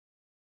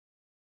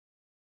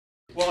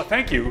Well,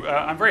 thank you.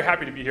 I'm very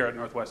happy to be here at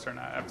Northwestern.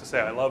 I have to say,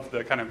 I love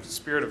the kind of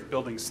spirit of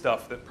building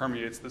stuff that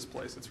permeates this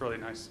place. It's really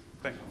nice.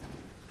 Thank you.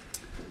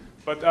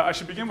 But I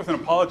should begin with an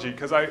apology,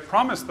 because I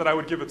promised that I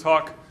would give a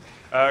talk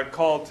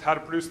called How to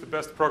Produce the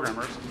Best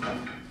Programmers.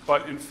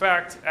 But in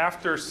fact,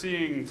 after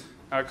seeing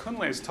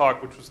Kunle's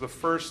talk, which was the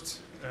first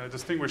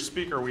distinguished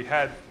speaker we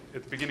had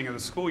at the beginning of the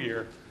school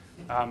year,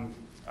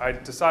 I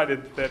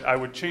decided that I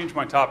would change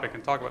my topic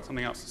and talk about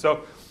something else.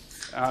 So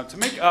to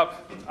make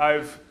up,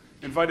 I've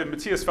invited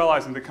Matthias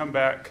Felleisen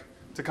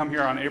to come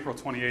here on April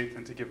 28th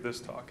and to give this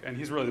talk. And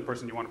he's really the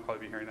person you want to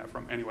probably be hearing that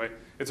from anyway.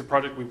 It's a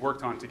project we've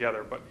worked on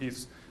together, but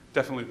he's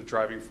definitely the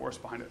driving force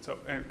behind it. So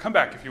come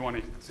back if you want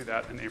to see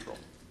that in April.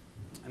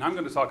 And I'm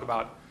going to talk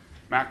about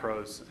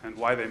macros and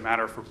why they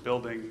matter for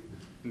building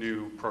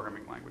new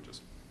programming languages.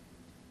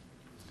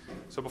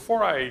 So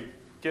before I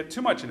get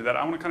too much into that,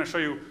 I want to kind of show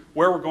you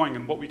where we're going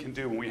and what we can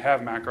do when we have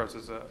macros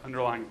as an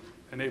underlying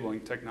enabling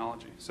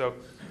technology. So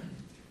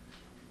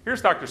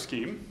here's Dr.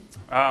 Scheme.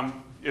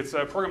 It's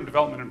a program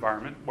development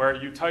environment where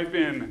you type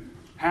in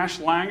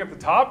 #lang at the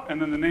top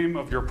and then the name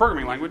of your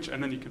programming language,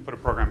 and then you can put a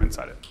program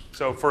inside it.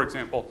 So for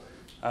example,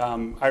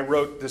 I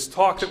wrote this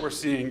talk that we're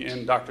seeing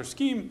in Dr.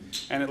 Scheme,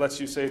 and it lets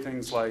you say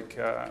things like,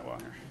 well,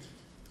 here.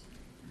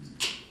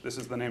 This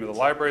is the name of the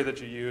library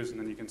that you use, and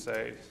then you can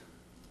say,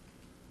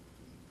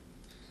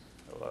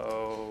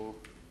 hello,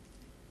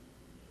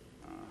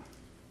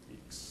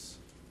 geeks.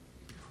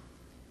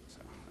 So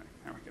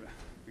now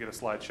we get a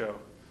slideshow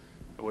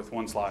with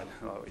one slide,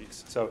 hello,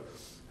 geeks. So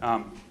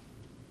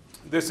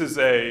this is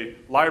a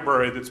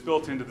library that's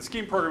built into the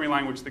Scheme programming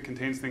language that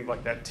contains things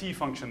like that T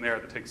function there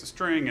that takes a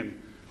string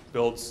and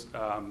builds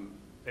a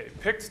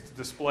pict to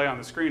display on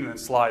the screen and then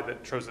slide that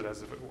shows it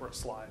as if it were a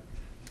slide.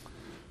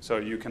 So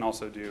you can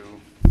also do,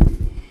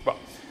 well,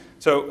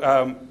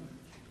 so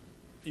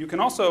you can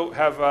also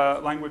have a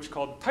language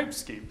called type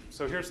scheme.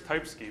 So here's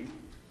type scheme.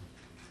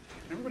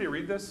 Can everybody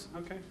read this?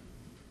 Okay.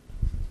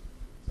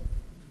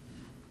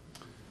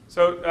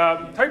 So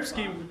type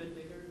scheme.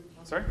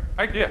 Sorry?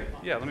 Yeah.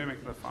 Let me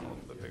make the font a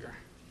little bit bigger.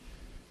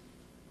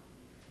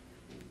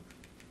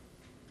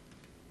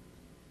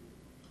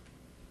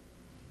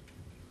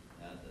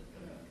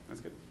 That's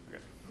good.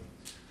 Okay.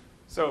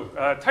 So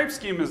type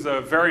scheme is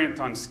a variant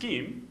on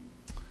scheme,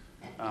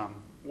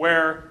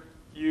 where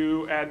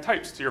you add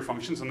types to your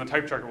functions, and the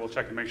type checker will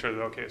check and make sure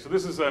that okay. So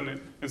this is an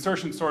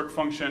insertion sort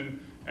function,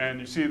 and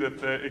you see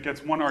that it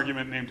gets one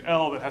argument named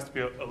L that has to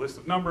be a list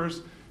of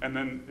numbers, and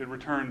then it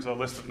returns a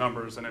list of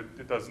numbers, and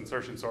it does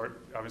insertion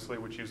sort, obviously,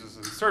 which uses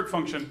an insert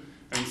function.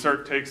 And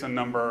insert takes a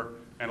number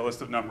and a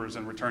list of numbers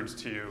and returns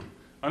to you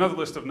another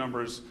list of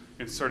numbers,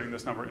 inserting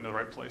this number into the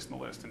right place in the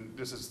list. And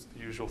this is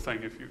the usual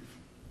thing if you've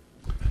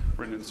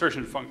written an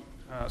insertion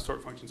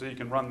sort function. So you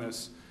can run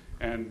this,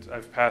 and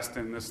I've passed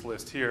in this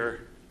list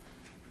here,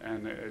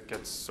 and it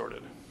gets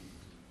sorted.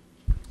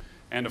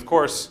 And of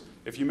course,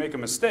 if you make a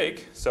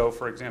mistake, so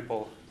for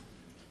example,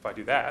 if I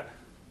do that,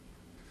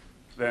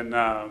 then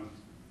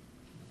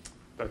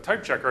the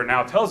type checker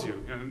now tells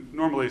you,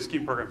 normally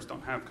scheme programs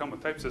don't come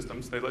with type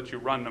systems. They let you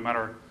run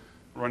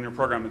your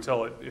program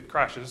until it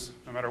crashes,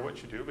 no matter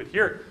what you do. But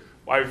here,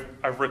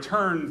 I've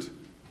returned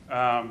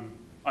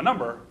a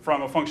number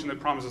from a function that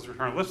promises to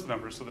return a list of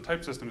numbers. So the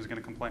type system is going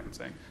to complain and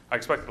saying, I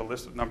expected a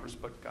list of numbers,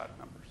 but got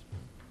numbers.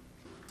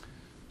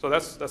 So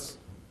that's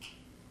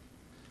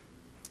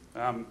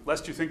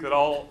lest you think that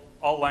all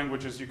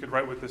languages you could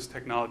write with this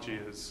technology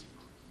is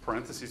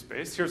parentheses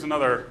based. Here's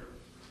another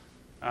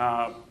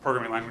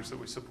programming language that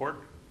we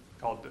support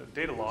called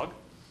Datalog.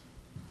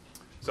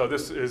 So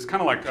this is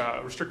kind of like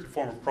a restricted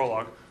form of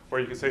Prolog,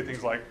 where you can say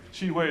things like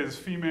Xinhui is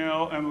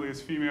female, Emily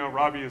is female,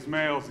 Robby is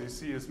male,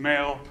 ZC is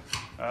male,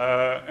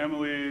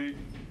 Xinhui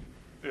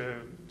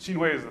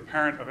is the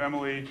parent of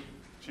Emily,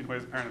 Xinhui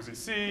is the parent of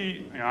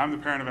ZC, I'm the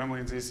parent of Emily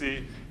and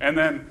ZC, and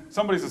then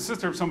somebody's a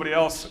sister of somebody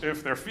else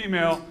if they're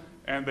female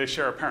and they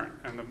share a parent,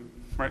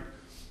 right?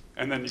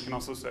 And then you can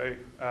also say,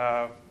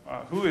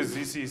 who is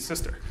ZC's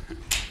sister?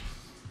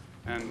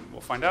 And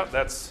we'll find out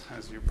that's,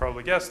 as you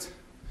probably guessed,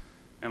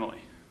 Emily.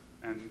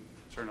 And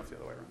sure enough, the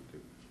other way around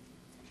too.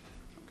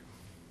 Okay.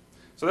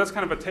 So that's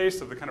kind of a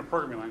taste of the kind of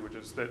programming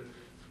languages that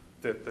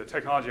the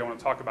technology I want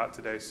to talk about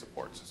today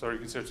supports. So you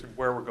can see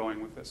where we're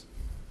going with this.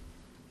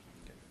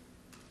 Okay.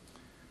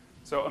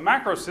 So a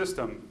macro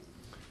system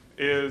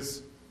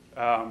is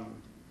a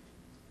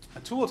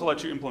tool to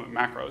let you implement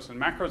macros. And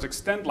macros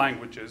extend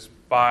languages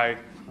by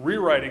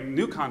rewriting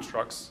new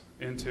constructs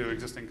into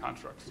existing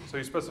constructs. So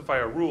you specify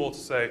a rule to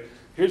say,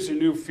 here's your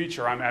new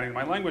feature I'm adding to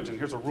my language, and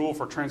here's a rule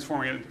for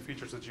transforming it into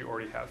features that you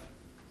already have.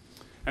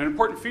 And an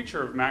important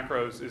feature of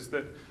macros is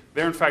that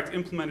they're in fact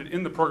implemented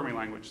in the programming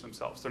language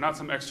themselves. They're not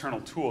some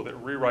external tool that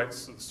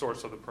rewrites the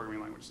source of the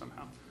programming language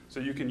somehow. So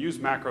you can use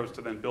macros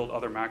to then build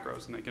other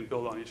macros, and they can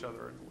build on each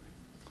other and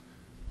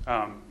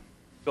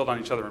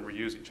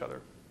reuse each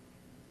other.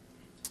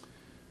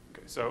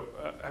 Okay, so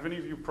have any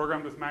of you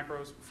programmed with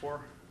macros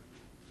before?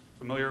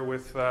 Familiar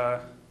with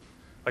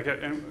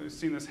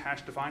seen this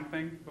hash define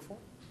thing before?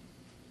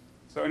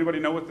 So anybody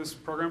know what this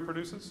program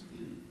produces?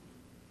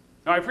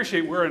 Now I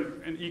appreciate we're in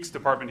an EECS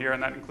department here,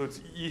 and that includes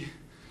E,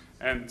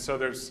 and so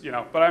there's,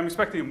 but I'm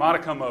expecting a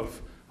modicum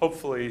of,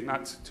 hopefully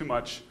not too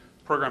much,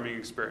 programming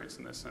experience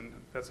in this, and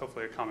that's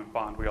hopefully a common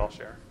bond we all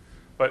share.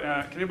 But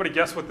can anybody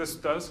guess what this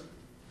does?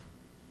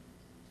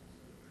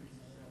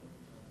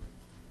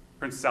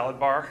 Prints salad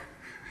bar.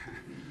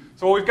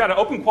 So we've got an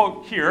open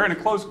quote here and a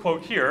closed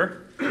quote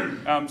here.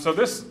 So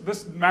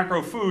this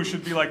macro foo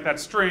should be like that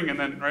string, and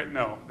then, right?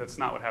 No, that's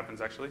not what happens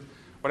actually.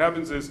 What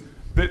happens is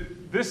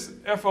that this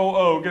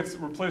FOO gets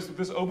replaced with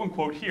this open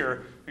quote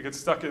here. It gets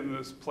stuck in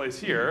this place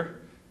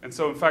here. And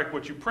so in fact,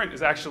 what you print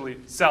is actually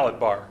salad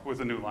bar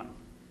with a new line.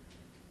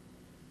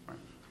 Right.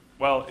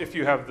 Well, if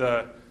you have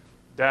the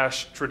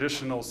dash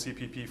traditional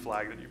CPP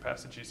flag that you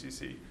pass to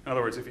GCC, in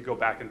other words, if you go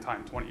back in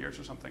time 20 years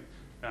or something,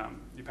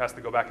 you pass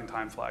the go back in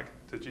time flag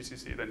to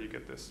GCC, then you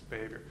get this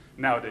behavior.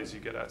 Nowadays, you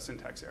get a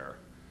syntax error.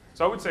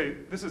 So I would say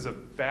this is a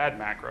bad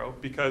macro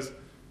because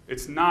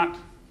it's not,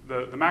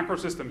 the macro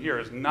system here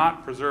is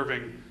not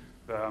preserving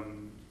the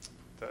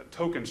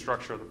token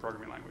structure of the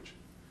programming language.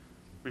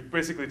 We've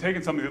basically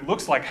taken something that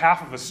looks like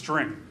half of a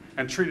string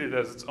and treated it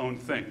as its own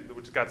thing,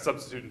 which got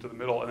substituted into the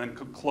middle and then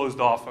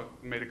closed off and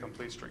made a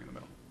complete string in the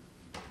middle.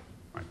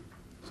 Right.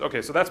 So,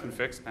 okay, so that's been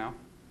fixed now.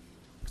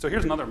 So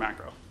here's another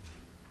macro.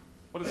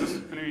 What is this?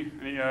 Let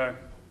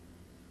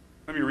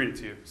me read it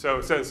to you. So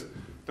it says,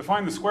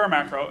 define the square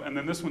macro, and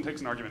then this one takes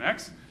an argument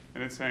x,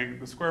 and it's saying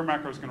the square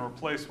macro is going to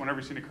replace whenever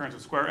you see an occurrence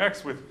of square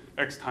x with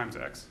x times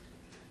x.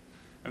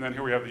 And then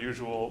here we have the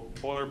usual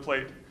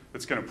boilerplate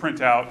that's going to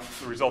print out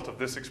the result of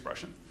this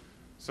expression.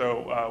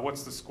 So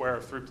what's the square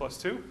of 3 plus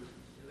 2?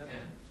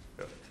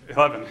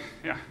 11,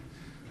 yeah.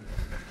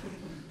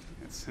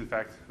 In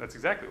fact, that's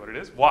exactly what it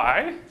is.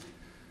 Why?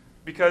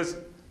 Because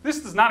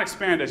this does not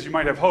expand, as you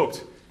might have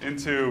hoped,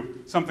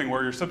 into something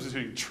where you're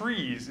substituting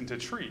trees into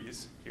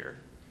trees here.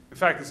 In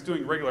fact, it's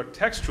doing regular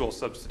textual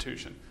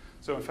substitution.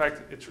 So in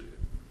fact,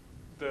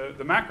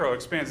 the macro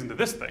expands into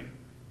this thing,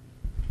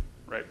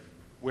 right?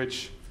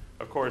 Which,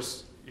 of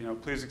course,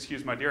 please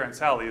excuse my dear Aunt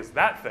Sally, is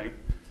that thing,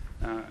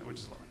 which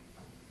is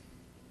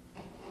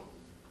 11.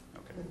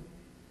 Okay.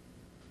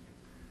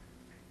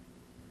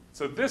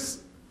 So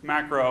this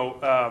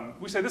macro,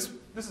 we say this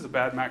is a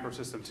bad macro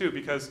system too,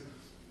 because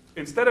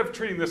instead of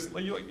treating this,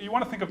 you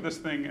want to think of this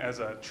thing as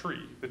a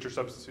tree that you're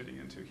substituting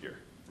into here,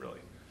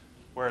 really.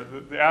 Where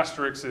the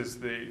asterisk is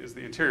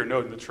the interior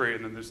node in the tree,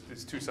 and then there's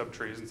these two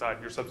subtrees inside,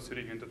 and you're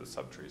substituting into the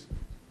subtrees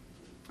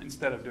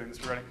instead of doing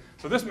this rewriting.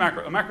 So this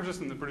macro, a macro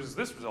system that produces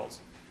this results,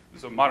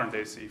 so modern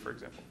day C, for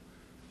example,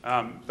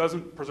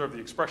 doesn't preserve the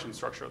expression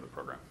structure of the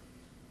program.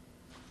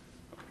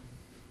 Okay.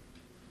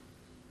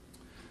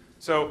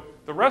 So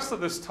the rest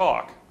of this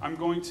talk, I'm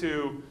going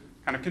to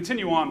kind of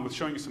continue on with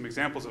showing you some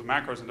examples of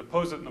macros and to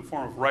pose it in the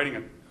form of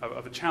writing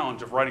of a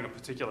challenge of writing a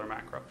particular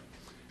macro.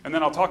 And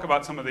then I'll talk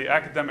about some of the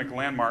academic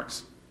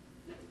landmarks,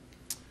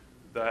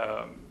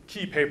 the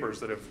key papers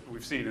that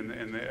we've seen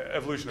in the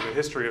evolution of the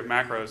history of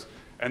macros.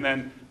 And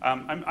then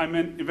I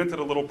invented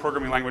a little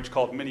programming language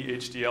called Mini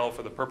HDL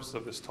for the purpose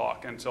of this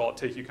talk. And so I'll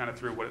take you kind of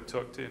through what it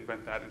took to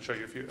invent that and show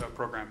you a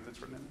program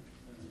that's written in it.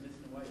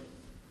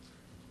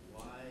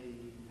 Why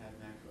have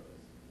macros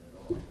at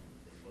all?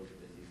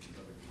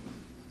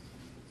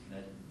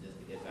 Just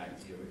to get back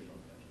to the original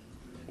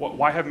question.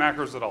 Why have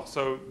macros at all?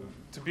 So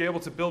to be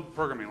able to build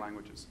programming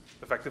languages,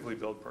 effectively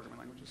build programming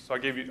languages. So I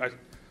gave you, the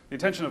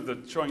intention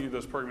of showing you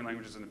those programming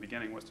languages in the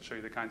beginning was to show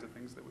you the kinds of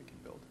things that we can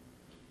build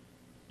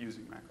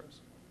using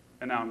macros.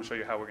 And now I'm going to show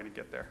you how we're going to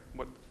get there.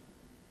 Using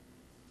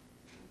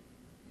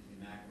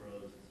macros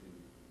to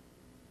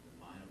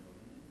define a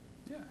programming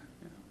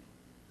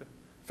language? Yeah.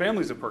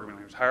 Families of programming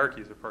languages,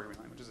 hierarchies of programming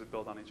languages that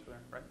build on each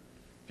other, right?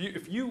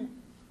 If you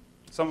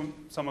some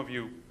of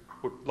you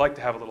would like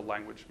to have a little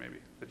language maybe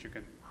that you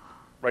can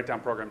write down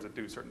programs that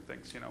do certain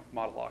things,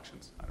 model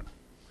auctions, I don't know.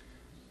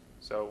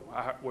 So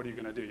what are you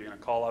going to do? You're going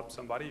to call up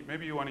somebody?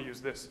 Maybe you want to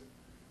use this,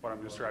 what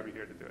I'm describing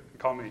here to do it.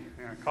 Call me.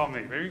 Yeah, call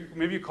me.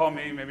 Maybe you call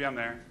me. Maybe I'm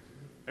there.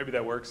 Maybe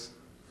that works.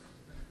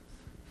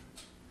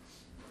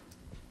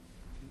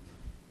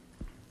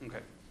 Okay.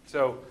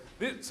 So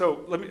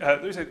let me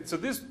say. So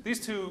these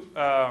two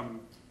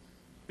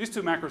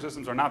macro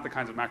systems are not the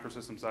kinds of macro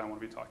systems that I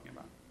want to be talking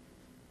about.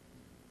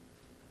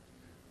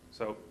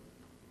 So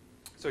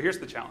here's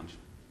the challenge.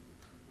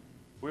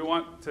 We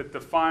want to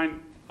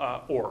define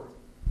OR.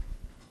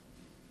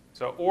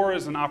 So OR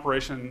is an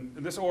operation,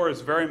 and this OR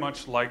is very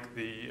much like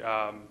the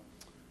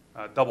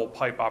double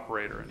pipe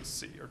operator in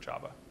C or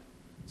Java.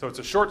 So it's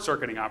a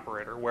short-circuiting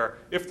operator where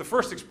if the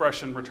first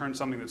expression returns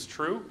something that's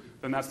true,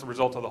 then that's the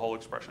result of the whole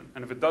expression.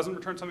 And if it doesn't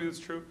return something that's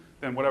true,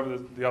 then whatever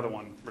the other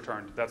one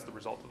returned, that's the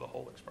result of the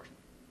whole expression.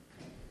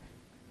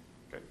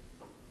 Okay.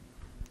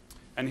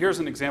 And here's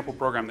an example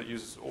program that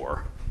uses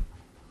OR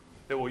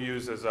that we'll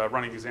use as a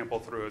running example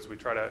through as we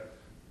try to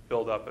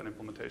build up an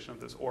implementation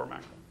of this OR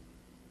macro.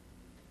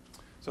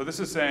 So this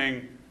is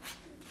saying,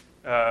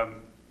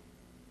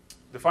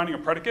 defining a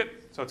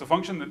predicate. So it's a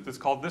function that's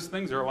called this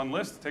thing, 0, 1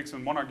 list. It takes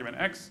in one argument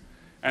x,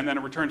 and then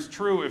it returns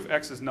true if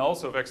x is null,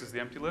 so if x is the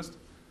empty list.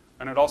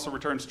 And it also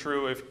returns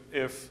true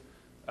if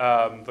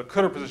the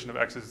coulter position of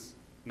x is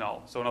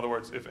null. So in other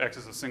words, if x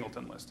is a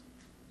singleton list.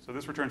 So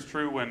this returns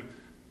true when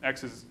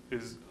x is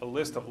a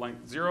list of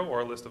length 0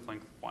 or a list of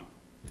length 1.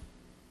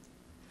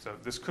 So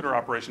this coulter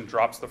operation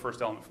drops the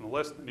first element from the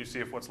list, and you see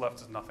if what's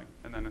left is nothing.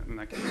 And then in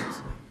that case, it's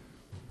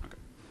okay.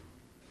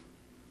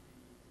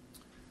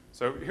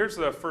 So here's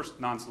the first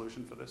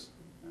non-solution for this.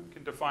 We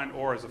can define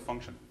OR as a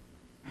function.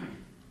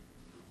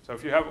 So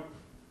if we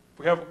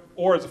have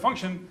OR as a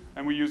function,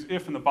 and we use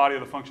if in the body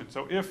of the function.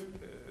 So if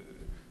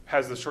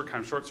has this kind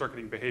of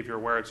short-circuiting behavior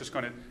where it's just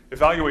going to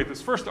evaluate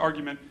this first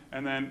argument,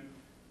 and then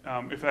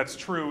if that's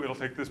true, it'll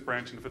take this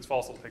branch, and if it's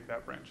false, it'll take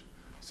that branch.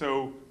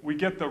 So we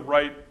get the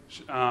right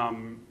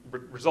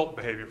result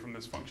behavior from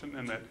this function,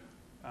 and that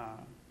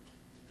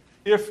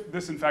if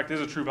this, in fact,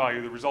 is a true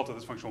value, the result of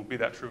this function will be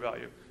that true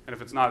value. And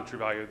if it's not a true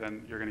value,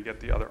 then you're going to get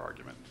the other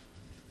argument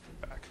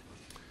back.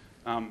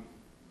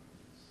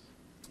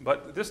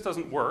 But this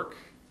doesn't work,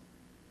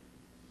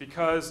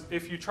 because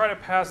if you try to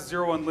pass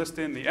 0 and list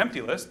in the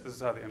empty list, this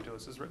is how the empty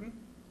list is written,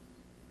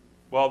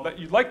 well,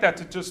 you'd like that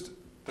to just,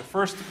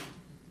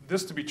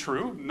 this to be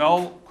true.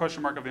 Null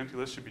question mark of the empty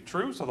list should be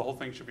true, so the whole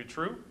thing should be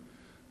true.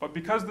 But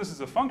because this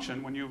is a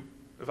function, when you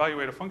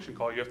evaluate a function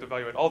call, you have to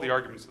evaluate all the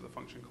arguments of the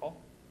function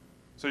call.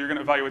 So you're going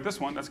to evaluate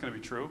this one, that's going to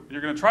be true.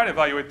 You're going to try to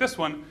evaluate this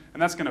one,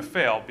 and that's going to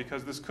fail,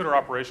 because this coulter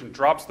operation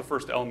drops the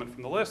first element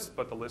from the list,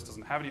 but the list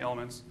doesn't have any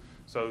elements,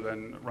 so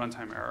then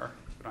runtime error.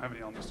 We don't have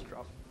any elements to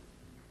drop.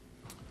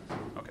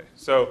 Okay,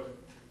 so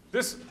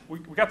this, we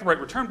got the right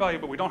return value,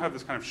 but we don't have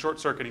this kind of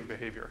short-circuiting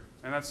behavior.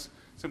 And that's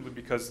simply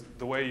because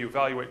the way you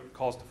evaluate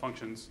calls to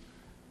functions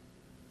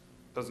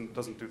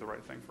doesn't do the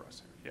right thing for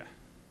us here. Yeah?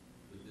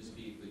 Would this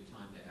be a good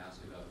time to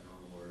ask about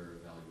normal order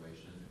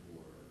evaluation,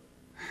 or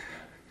is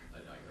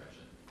that a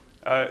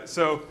digression?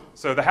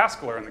 So the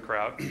Haskellr in the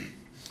crowd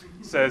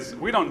says,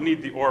 we don't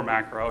need the OR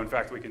macro. In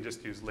fact, we can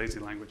just use lazy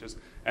languages.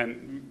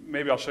 And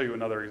maybe I'll show you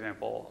another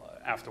example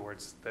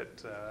afterwards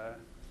that,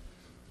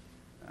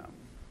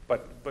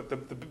 but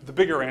the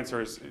bigger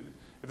answer is,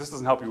 if this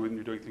doesn't help you when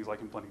you're doing things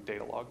like implementing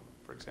data log,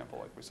 for example,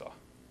 like we saw.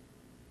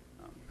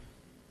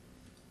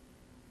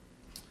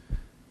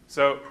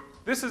 So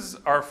this is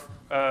our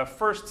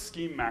first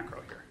scheme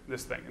macro here,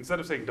 this thing. Instead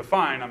of saying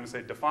define, I'm going to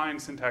say define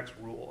syntax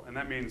rule, and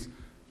that means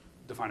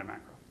define a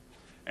macro.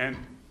 And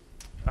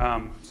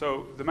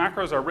so the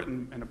macros are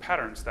written in a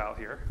pattern style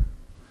here.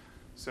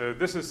 So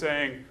this is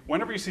saying,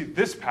 whenever you see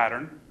this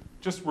pattern,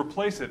 just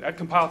replace it at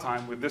compile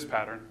time with this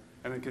pattern,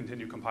 and then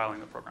continue compiling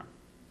the program.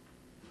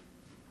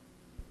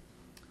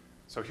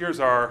 So here's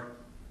our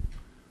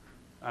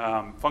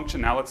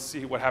function. Now let's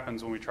see what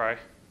happens when we try.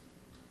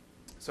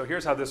 So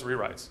here's how this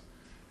rewrites.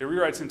 It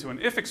rewrites into an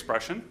if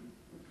expression,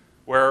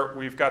 where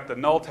we've got the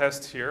null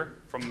test here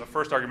from the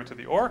first argument to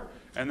the OR,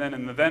 and then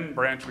in the then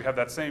branch we have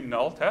that same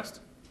null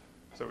test.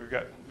 So we've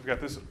got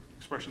this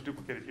expression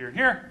duplicated here and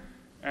here,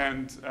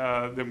 and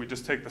then we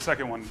just take the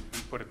second one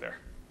and put it there.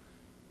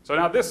 So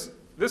now this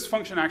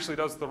function actually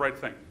does the right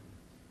thing.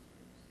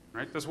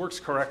 Right? This works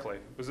correctly.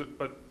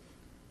 But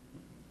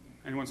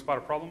anyone spot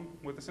a problem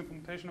with this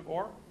implementation of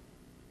OR?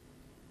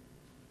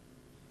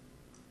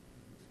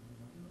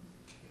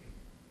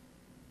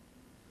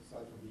 Aside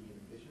from being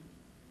inefficient?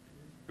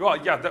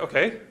 Well, yeah,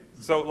 okay.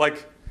 So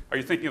like, are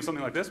you thinking of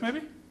something like this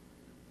maybe?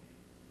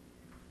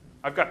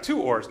 I've got two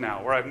ORs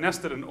now, where I've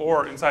nested an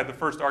OR inside the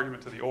first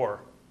argument to the OR.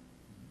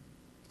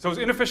 So it's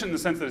inefficient in the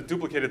sense that it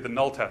duplicated the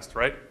null test,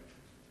 right?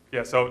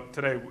 Yeah, so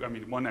today, I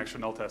mean, one extra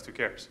null test, who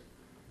cares?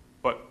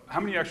 But how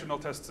many extra null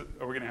tests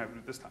are we going to have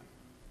at this time?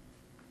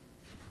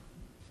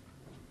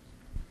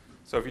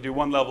 So if you do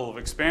one level of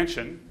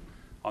expansion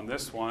on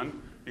this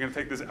one, you're going to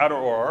take this outer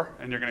OR,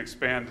 and you're going to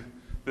expand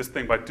this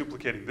thing by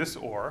duplicating this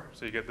OR,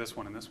 so you get this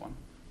one and this one.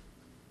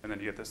 And then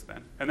you get this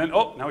then. And then,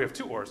 oh, now we have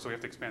two ORs, so we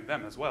have to expand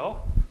them as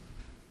well.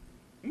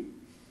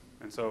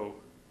 And so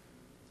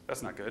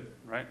that's not good,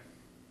 right?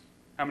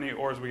 How many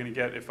ORs are we going to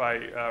get if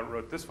I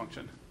wrote this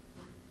function?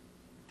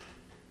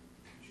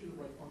 You should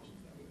write functions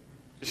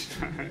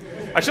that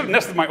way. I should have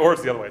nested my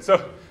ORs the other way.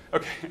 So,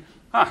 okay.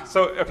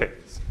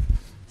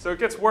 So it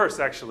gets worse,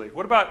 actually.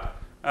 What about,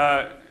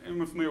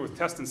 anyone familiar with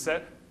test and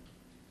set?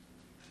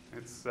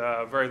 It's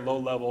a very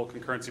low-level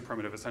concurrency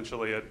primitive.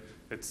 Essentially,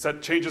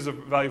 it changes the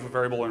value of a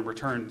variable and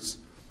returns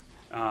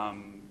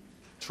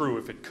true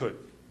if it could.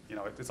 You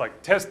know, it's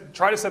like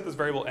try to set this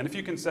variable, and if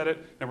you can set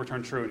it, then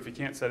return true. And if you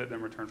can't set it,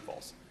 then return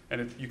false.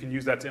 And you can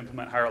use that to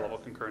implement higher-level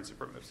concurrency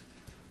primitives.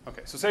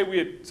 Okay, so say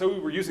we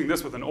were using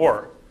this with an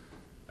OR,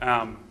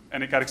 and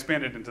it got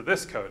expanded into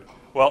this code.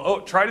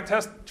 Well, try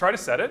to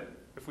set it.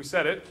 If we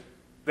set it,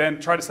 then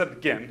try to set it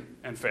again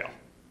and fail.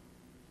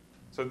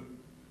 So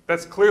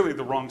that's clearly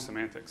the wrong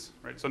semantics,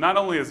 right? So not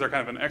only is there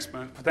kind of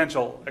an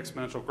potential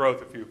exponential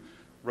growth if you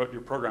wrote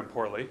your program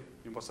poorly,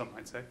 what some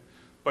might say,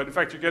 but in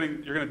fact you're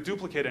going to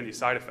duplicate any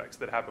side effects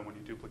that happen when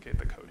you duplicate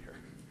the code here.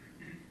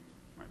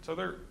 Right,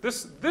 so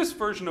this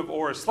version of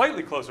OR is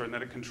slightly closer in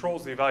that it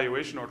controls the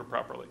evaluation order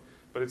properly,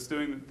 but it's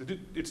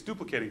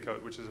duplicating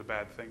code, which is a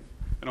bad thing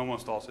in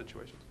almost all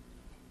situations.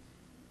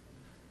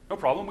 No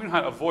problem. We know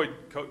how to avoid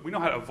we know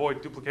how to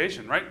avoid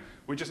duplication, right?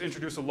 We just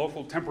introduce a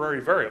local temporary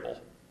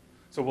variable.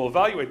 So we'll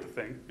evaluate the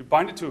thing, we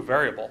bind it to a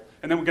variable,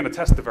 and then we're going to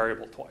test the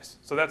variable twice.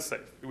 So that's safe.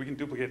 We can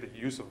duplicate the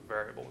use of a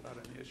variable without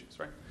any issues,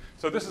 right?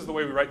 So this is the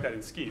way we write that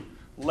in scheme.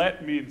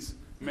 Let means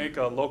make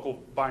a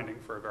local binding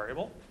for a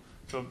variable.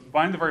 So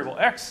bind the variable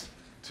x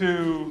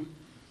to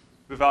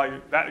the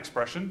value, that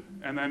expression,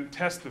 and then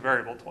test the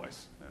variable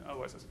twice.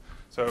 Otherwise,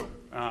 so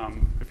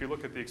if you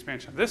look at the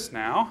expansion of this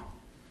now,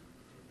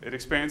 it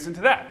expands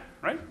into that,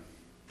 right?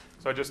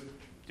 So I just,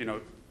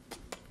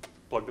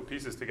 plug the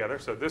pieces together.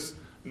 So this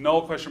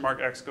null question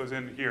mark x goes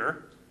in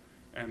here,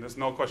 and this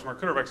null question mark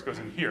could of x goes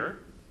in here,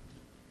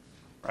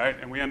 right?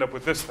 And we end up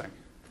with this thing.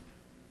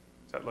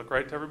 Does that look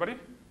right to everybody?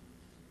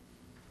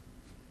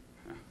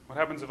 Yeah. What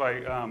happens if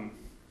I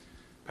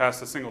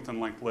pass a singleton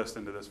length list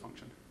into this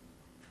function?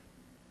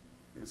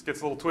 This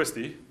gets a little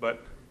twisty,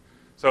 but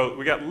so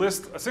we got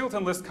a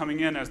singleton list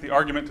coming in as the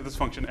argument to this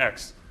function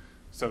x.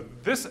 So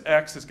this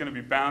x is going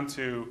to be bound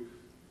to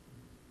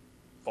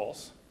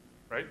false,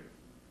 right?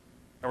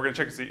 And we're going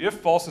to check to see if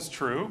false is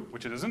true,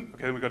 which it isn't.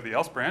 Okay, then we go to the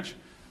else branch.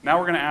 Now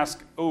we're going to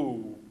ask,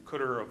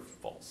 could of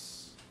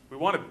false. We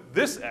wanted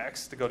this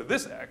x to go to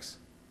this x,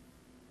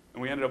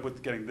 and we ended up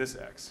with getting this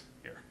x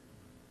here,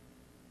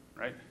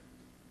 right?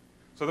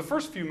 So the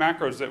first few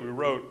macros that we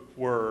wrote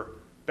were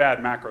bad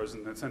macros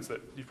in the sense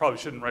that you probably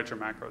shouldn't write your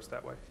macros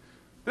that way.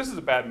 This is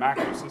a bad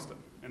macro system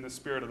in the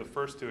spirit of the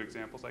first two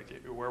examples I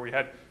gave you, where we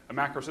had a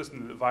macro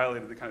system that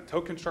violated the kind of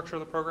token structure of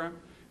the program,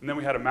 and then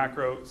we had a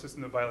macro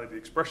system that violated the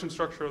expression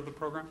structure of the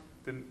program,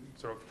 didn't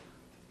sort of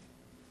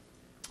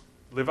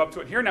live up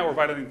to it. Here now we're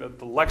violating the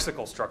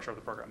lexical structure of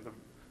the program,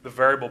 the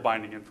variable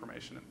binding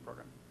information in the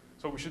program.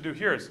 So what we should do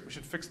here is we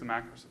should fix the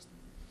macro system.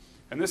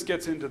 And this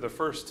gets into the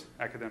first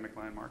academic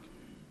landmark.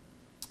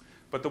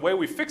 But the way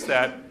we fix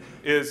that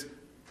is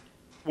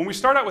when we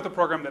start out with a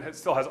program that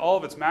still has all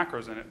of its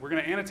macros in it, we're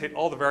going to annotate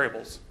all the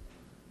variables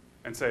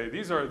and say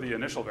these are the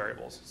initial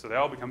variables, so they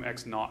all become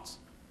x naughts.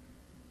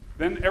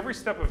 Then every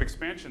step of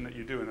expansion that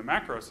you do in the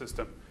macro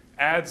system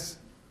adds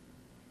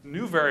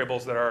new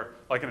variables that are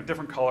like in a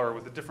different color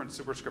with a different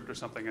superscript or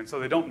something, and so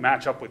they don't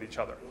match up with each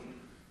other.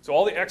 So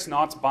all the x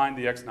naughts bind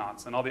the x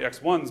naughts, and all the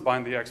x ones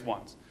bind the x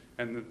ones,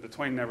 and the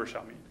twain never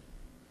shall meet.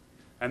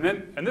 And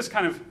this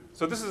kind of,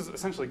 so this is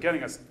essentially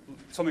getting us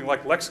something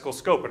like lexical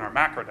scope in our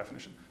macro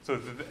definition. So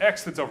the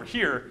x that's over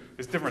here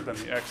is different than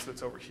the x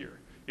that's over here,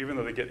 even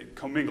though they get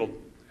commingled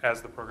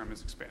as the program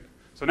is expanded.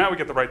 So now we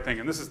get the right thing,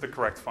 and this is the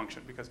correct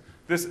function, because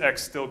this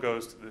x still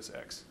goes to this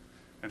x,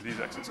 and these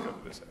x's go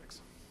to this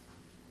x.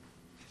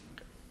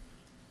 Okay.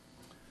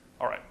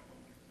 All right.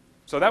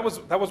 So that was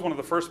one of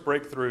the first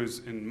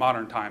breakthroughs in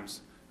modern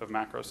times of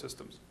macro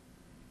systems.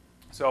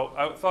 So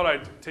I thought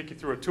I'd take you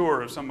through a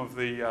tour of some of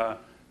the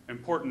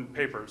important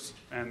papers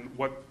and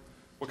what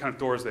kind of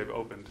doors they've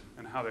opened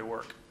and how they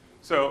work.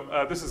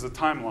 So this is a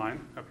timeline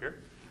up here.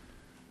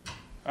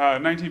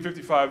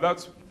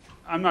 1955,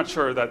 I'm not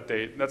sure of that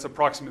date. That's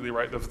approximately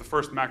right. The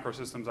first macro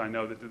systems I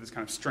know that did this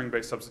kind of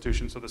string-based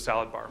substitution, so the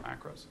salad bar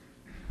macros.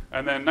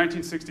 And then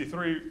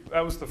 1963, that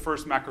was the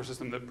first macro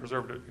system that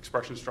preserved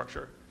expression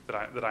structure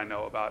that I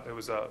know about. It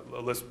was a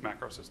Lisp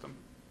macro system.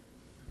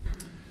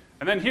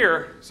 And then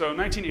here, so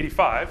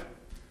 1985,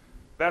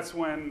 that's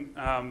when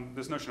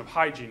this notion of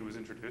hygiene was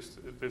introduced,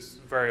 this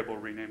variable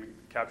renaming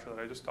capture that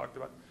I just talked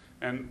about.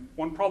 And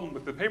one problem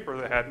with the paper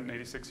they had in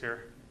 86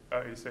 here,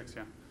 86,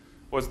 yeah,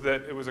 was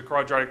that it was a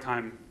quadratic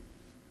time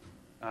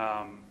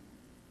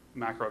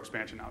macro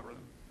expansion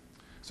algorithm.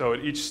 So at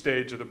each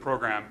stage of the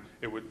program,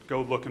 it would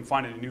go look and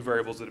find any new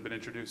variables that have been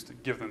introduced to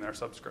give them their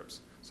subscripts.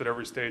 So at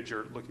every stage,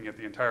 you're looking at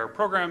the entire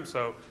program.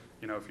 So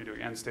if you're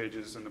doing n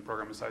stages and the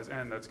program is size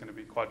n, that's going to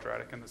be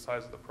quadratic in the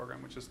size of the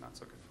program, which is not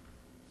so good.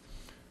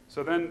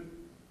 So then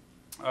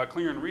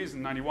Klinger and Rees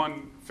in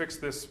 91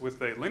 fixed this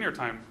with a linear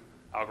time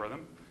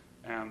algorithm,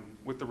 and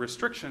with the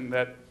restriction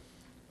that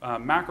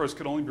macros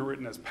could only be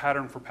written as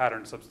pattern for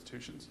pattern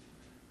substitutions.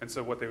 And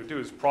so what they would do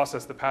is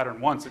process the pattern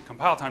once at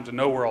compile time to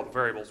know where all the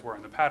variables were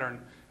in the pattern,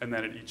 and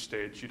then at each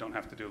stage you don't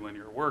have to do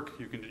linear work.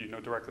 You know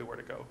directly where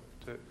to go.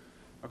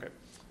 Okay.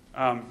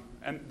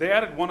 And they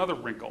added one other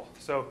wrinkle.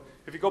 So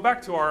if you go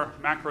back to our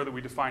macro that we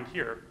defined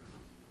here,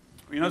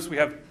 you notice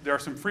there are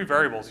some free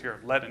variables here,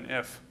 let and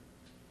if.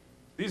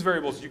 These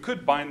variables, you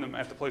could bind them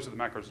at the place where the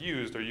macro is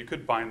used, or you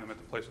could bind them at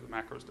the place where the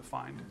macro is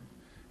defined.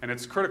 And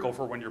it's critical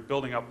for when you're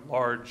building up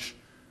large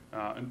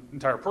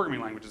entire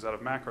programming languages out of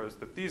macros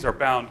that these are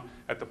bound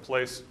at the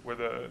place where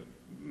the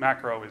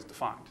macro is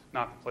defined,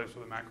 not the place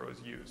where the macro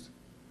is used.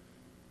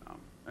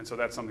 And so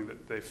that's something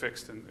that they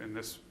fixed in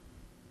this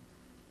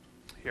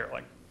here.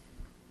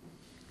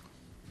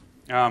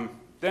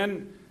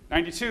 Then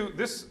 92,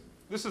 this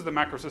is the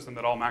macro system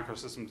that all macro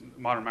systems,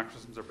 modern macro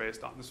systems are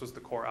based on. This was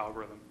the core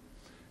algorithm.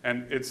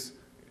 And it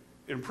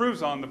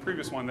improves on the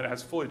previous one that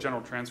has fully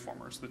general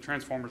transformers. The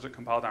transformers at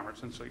compile time are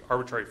essentially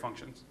arbitrary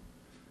functions.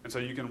 And so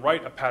you can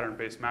write a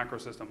pattern-based macro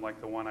system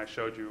like the one I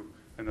showed you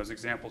in those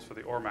examples for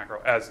the OR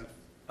macro as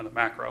a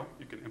macro.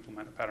 You can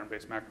implement a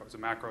pattern-based macro as a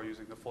macro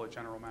using the fully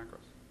general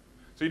macros.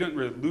 So you don't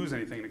really lose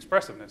anything in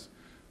expressiveness,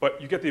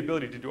 but you get the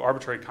ability to do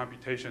arbitrary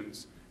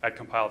computations at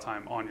compile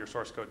time on your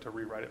source code to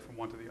rewrite it from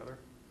one to the other.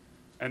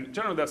 And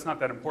generally, that's not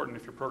that important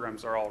if your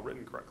programs are all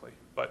written correctly.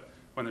 But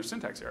when there's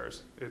syntax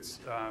errors, it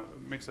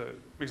makes it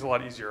a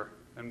lot easier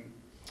and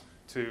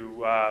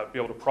to be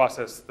able to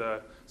process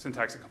the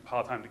syntax at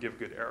compile time to give a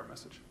good error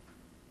message.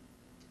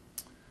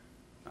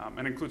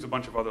 And includes a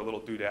bunch of other little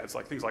doodads,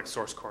 like things like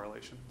source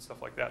correlation and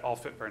stuff like that, all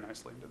fit very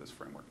nicely into this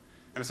framework.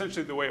 And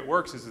essentially, the way it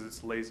works is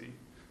it's lazy.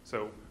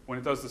 So when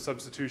it does the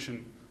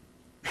substitution,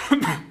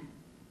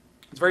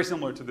 it's very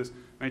similar to this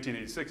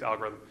 1986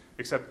 algorithm,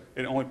 except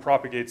it only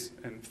propagates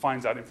and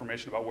finds out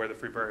information about where the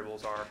free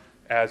variables are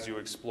as you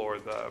explore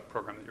the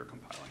program that you're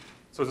compiling.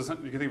 So it's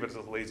you can think of it as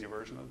a lazy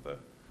version of the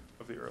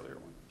earlier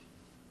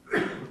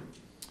one.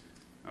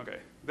 Okay,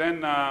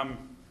 then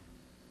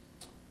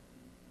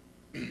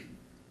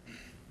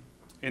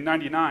in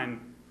 '99,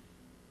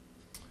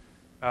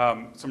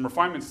 some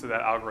refinements to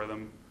that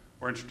algorithm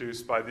were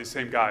introduced by these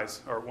same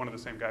guys, or one of the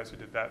same guys who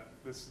did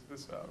this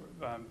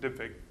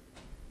divfig,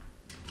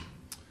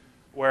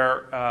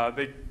 where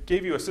they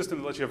gave you a system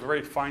that lets you have a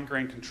very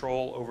fine-grained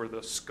control over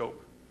the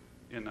scope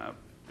in a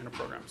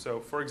program. So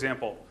for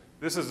example,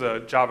 this is a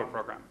Java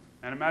program.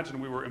 And imagine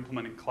we were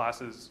implementing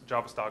classes,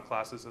 Java-style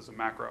classes as a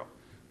macro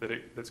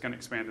that's going to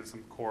expand into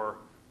some core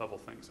level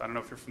things. I don't know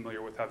if you're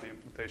familiar with how the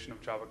implementation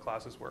of Java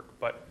classes work,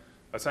 but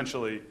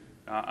essentially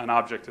an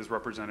object is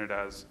represented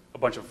as a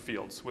bunch of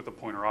fields with a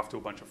pointer off to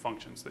a bunch of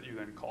functions that you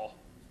then call.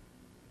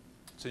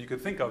 So you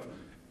could think of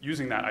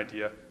using that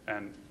idea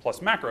and plus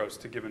macros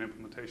to give an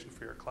implementation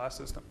for your class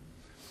system.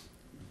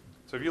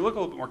 So if you look a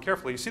little bit more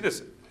carefully, you see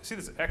this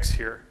X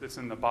here that's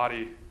in the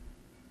body.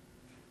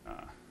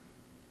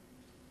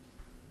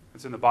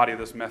 It's in the body of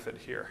this method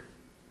here.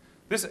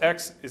 This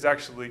X is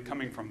actually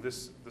coming from the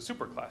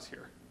superclass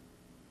here.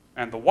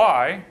 And the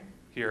Y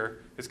here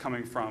is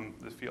coming from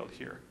the field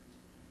here.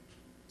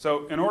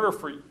 So in order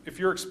if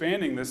you're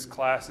expanding this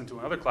class into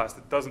another class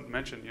that doesn't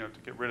mention, to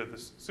get rid of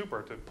this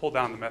super, to pull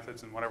down the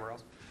methods and whatever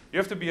else, you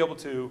have to be able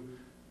to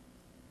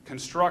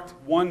construct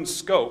one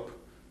scope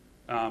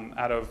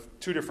out of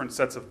two different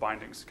sets of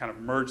bindings, kind of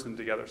merge them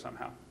together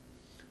somehow.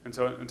 And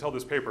so until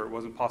this paper, it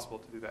wasn't possible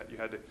to do that. You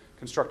had to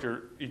construct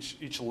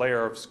each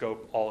layer of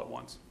scope all at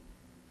once.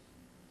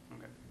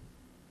 Okay.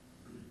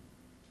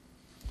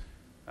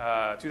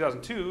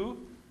 2002,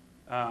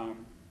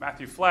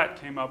 Matthew Flatt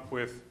came up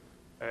with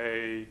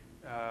a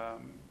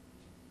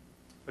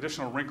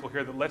additional wrinkle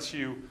here that lets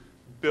you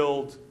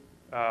build,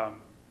 that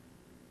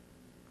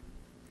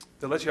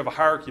lets you have a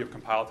hierarchy of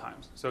compile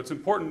times. So it's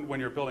important when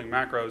you're building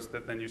macros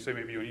that then you say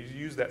maybe when you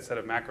use that set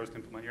of macros to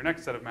implement your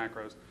next set of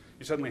macros,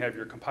 you suddenly have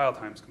your compile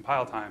time,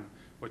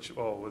 which,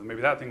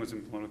 maybe that thing was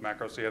implemented with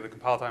macros, so you have the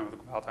compile time with the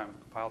compile time with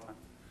the compile time.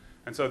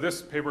 And so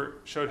this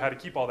paper showed how to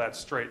keep all that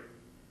straight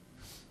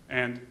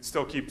and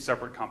still keep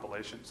separate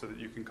compilation so that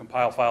you can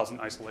compile files in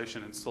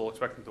isolation and still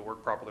expect them to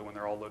work properly when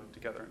they're all loaded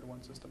together into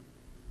one system.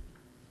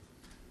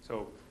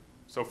 So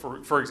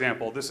for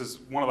example, this is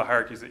one of the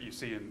hierarchies that you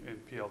see in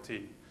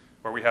PLT,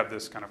 where we have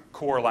this kind of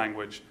core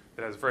language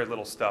that has very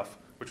little stuff,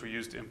 which we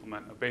use to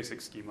implement a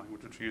basic scheme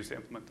language, which we use to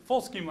implement the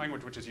full scheme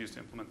language, which is used to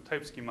implement the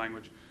type scheme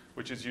language,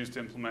 which is used to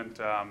implement,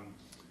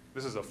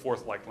 this is a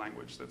fourth-like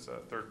language that's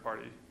a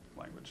third-party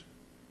language.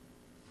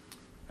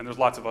 And there's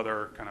lots of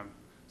other kind of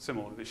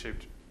similarly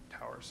shaped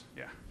towers,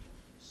 yeah.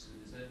 So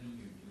does that mean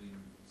you're doing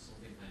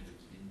something kind of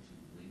akin to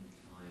link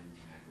time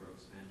macro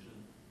expansion?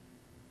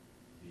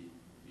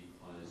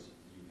 Because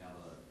you have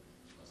a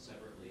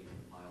separately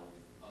compiled,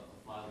 a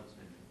file that's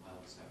been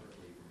compiled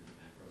separately from the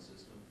macro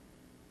system?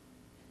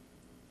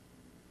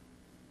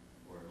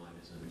 Or am I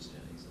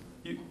misunderstanding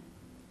something?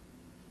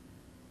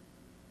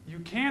 You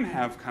can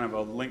have kind of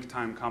a link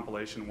time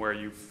compilation where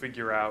you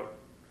figure out,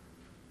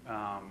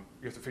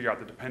 you have to figure out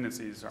the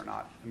dependencies are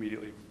not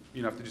immediately,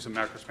 you have to do some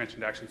macro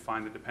expansion to actually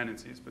find the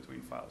dependencies between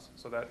files.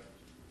 So that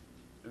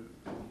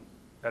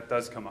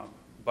does come up.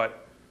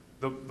 But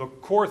the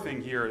core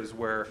thing here is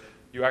where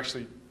you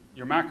actually,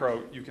 your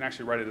macro, you can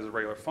actually write it as a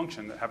regular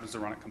function that happens to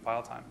run at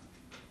compile time.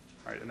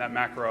 Right? And that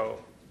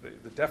macro,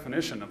 the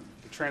definition of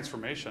the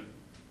transformation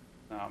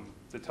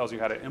that tells you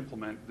how to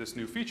implement this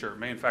new feature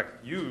may in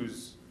fact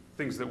use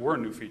things that were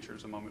new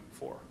features a moment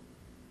before.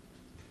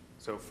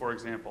 So for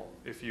example,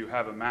 if you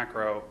have a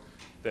macro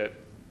that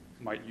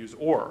might use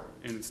or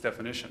in its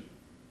definition,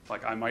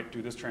 like I might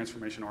do this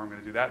transformation or I'm going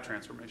to do that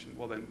transformation,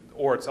 well then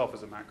or itself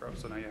is a macro.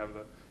 So now you have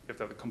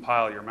to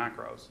compile your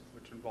macros,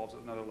 which involves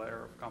another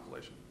layer of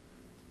compilation.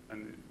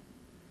 And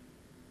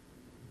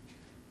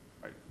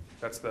right,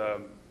 that's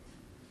the,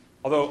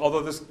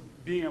 although this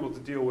being able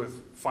to deal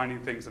with finding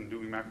things and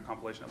doing macro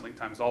compilation at link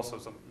time is also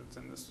something that's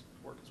in this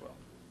work as well.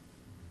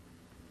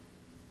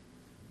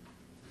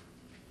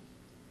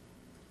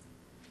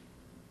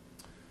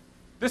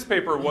 This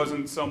paper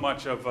wasn't so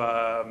much of,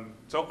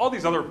 so all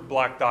these other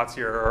black dots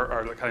here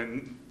are the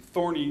kind of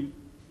thorny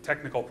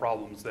technical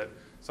problems that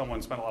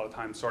someone spent a lot of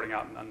time sorting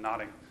out and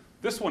unknotting.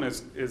 This one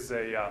is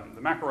the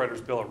Macro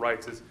Writer's Bill of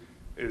Rights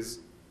it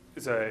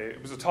was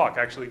a talk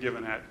actually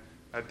given at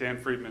at Dan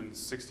Friedman's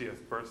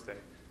 60th birthday.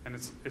 And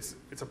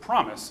it's a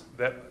promise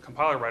that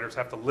compiler writers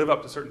have to live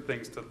up to certain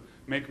things to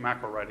make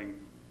macro writing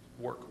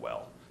work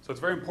well. So it's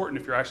very important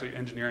if you're actually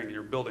engineering and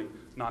you're building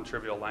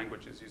non-trivial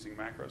languages using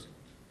macros.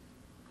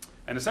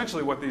 And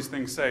essentially what these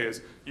things say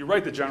is you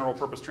write the general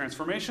purpose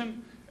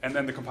transformation, and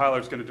then the compiler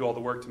is going to do all the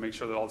work to make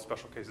sure that all the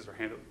special cases are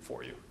handled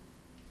for you.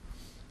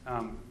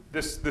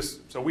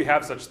 So we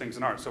have such things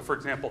in ours. So for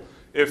example,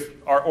 if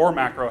our OR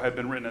macro had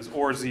been written as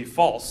OR z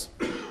false,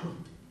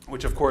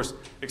 which of course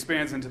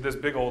expands into this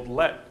big old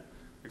let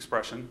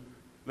expression,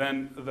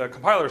 then the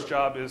compiler's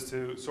job is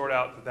to sort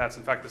out that that's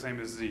in fact the same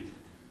as z,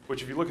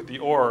 which if you look at the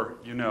OR,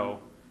 you know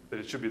that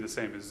it should be the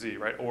same as z,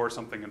 right? OR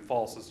something and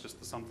false is just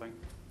the something.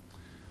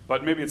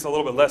 But maybe it's a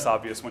little bit less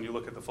obvious when you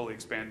look at the fully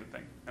expanded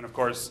thing. And of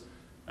course,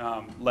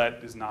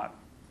 let is not,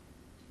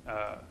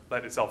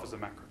 let itself is a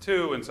macro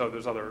too, and so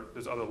there's other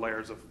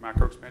layers of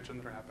macro expansion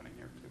that are happening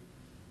here too.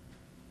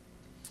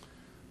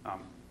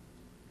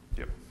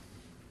 Yep.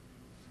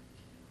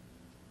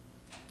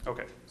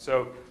 Okay,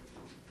 so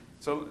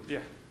yeah.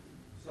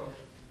 So,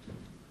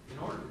 in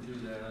order to do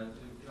that,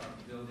 to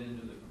build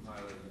into the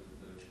compiler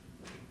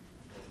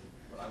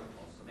what I would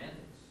call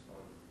semantics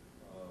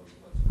of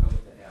what's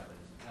supposed to happen.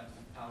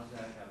 How does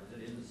that happen?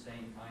 Is it in the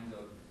same kind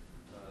of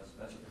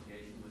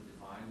specification was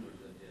defined, or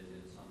is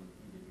it some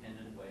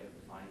independent way of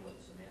defining what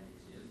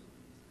semantics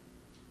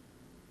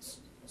is?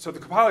 So the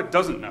compiler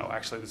doesn't know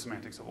actually the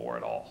semantics of OR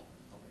at all.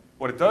 Okay.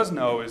 What it does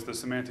know is the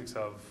semantics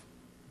of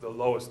the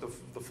lowest, the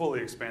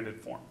fully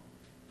expanded form.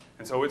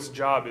 And so its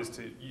job is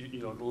to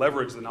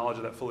leverage the knowledge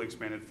of that fully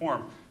expanded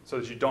form so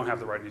that you don't have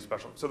to write any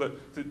special. So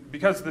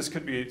because this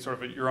could be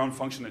sort of your own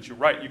function that you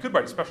write, you could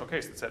write a special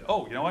case that said,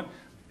 oh, you know what?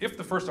 If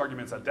the first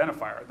argument's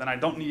identifier, then I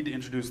don't need to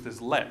introduce this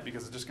let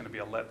because it's just going to be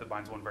a let that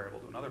binds one variable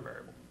to another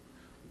variable.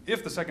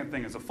 If the second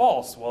thing is a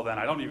false, well then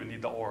I don't even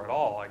need the OR at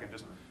all. I can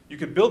just, you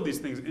can build these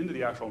things into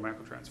the actual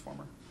macro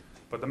transformer.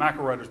 But the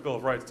macro writer's Bill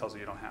of Rights tells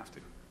you don't have to.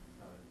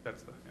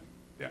 That's the,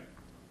 yeah.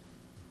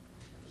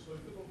 So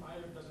if the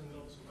compiler doesn't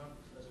know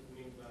semantics, does it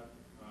mean that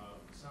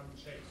some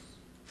checks,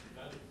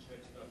 valid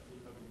checks that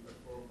would have been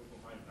performed with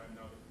compile time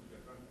now that we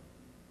get runtime?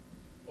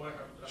 Or I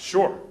have to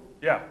Sure.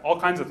 Yeah, all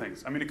kinds of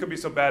things. I mean, it could be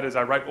so bad as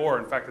I write OR,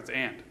 in fact, it's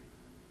AND.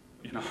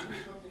 You know.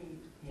 Something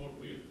more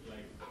weird,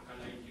 like can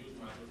I use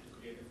macros to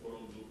create a for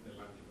all loop in a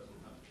language that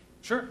doesn't have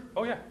it? Sure.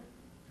 Oh yeah.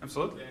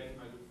 Absolutely. Then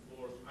I would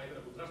force either I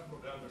would trust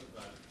programmers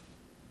that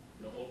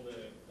all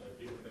the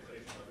different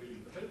declarations are really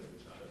independent of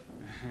each other,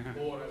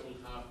 or I will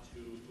have to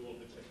do all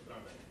the checks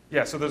programming.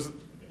 Yeah. So there's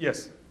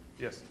yes.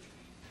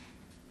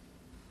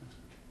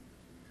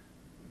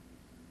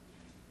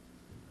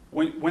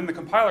 When the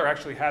compiler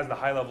actually has the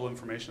high-level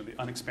information of the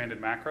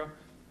unexpanded macro,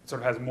 it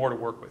sort of has more to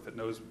work with. It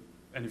knows,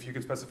 and if you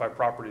can specify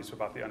properties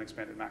about the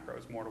unexpanded macro,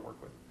 it's more to work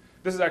with.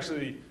 This is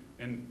actually,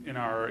 in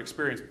our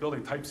experience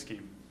building type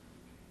scheme,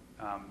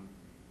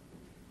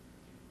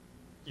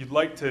 you'd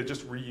like to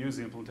just reuse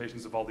the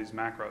implementations of all these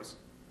macros.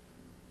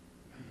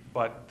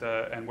 But,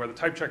 and where the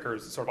type checker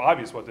is sort of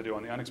obvious what to do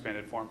on the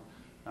unexpanded form,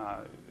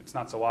 it's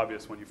not so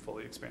obvious when you've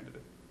fully expanded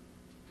it.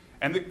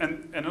 And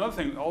another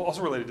thing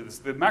also related to this,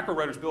 the macro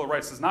writer's Bill of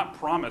Rights does not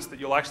promise that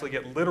you'll actually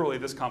get literally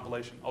this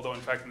compilation, although in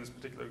fact in this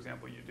particular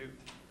example you do.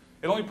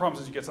 It only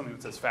promises you get something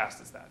that's as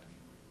fast as that.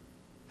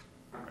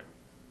 Right?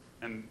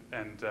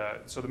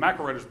 So the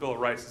macro writer's Bill of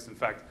Rights is in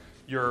fact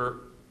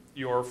your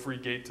free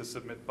gate to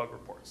submit bug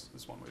reports.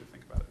 That's one way to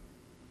think about it.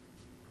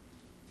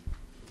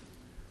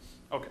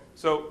 Okay,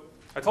 so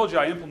I told you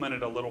I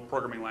implemented a little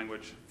programming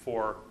language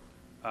for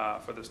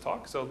this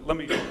talk. So let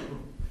me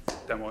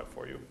demo it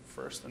for you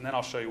first, and then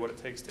I'll show you what it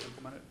takes to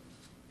implement it.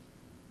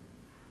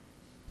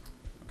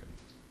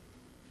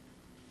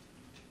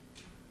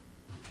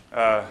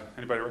 Okay.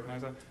 Anybody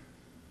recognize that?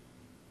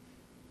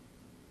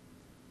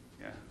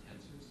 Yeah.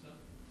 Tensor stuff?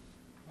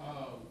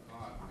 Oh,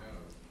 God,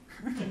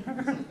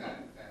 no.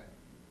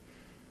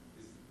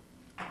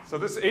 So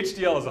this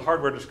HDL is a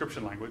hardware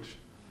description language.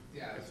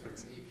 Yeah, it's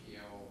an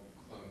APL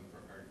clone for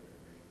hardware,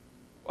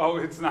 right? Oh,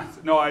 it's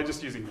not. No, I'm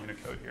just using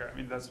Unicode here. I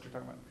mean, that's what you're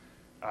talking about.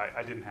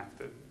 I didn't have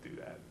to do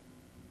that.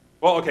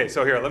 Well, okay,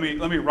 so here, let me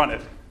run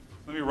it.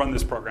 Let me run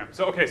this program.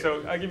 So, okay,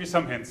 so I'll give you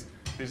some hints.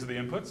 These are the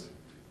inputs.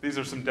 These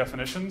are some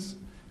definitions.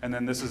 And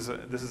then this is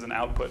an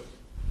output.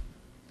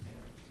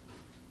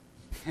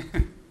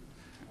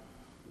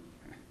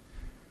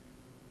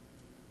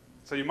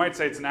 So you might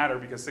say it's an adder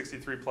because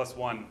 63 plus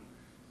 1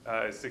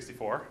 is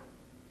 64.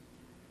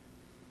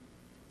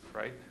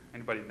 Right?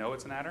 Anybody know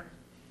it's an adder?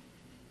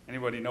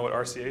 Anybody know what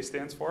RCA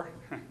stands for?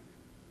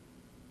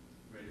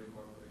 Radio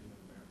Corporation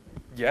of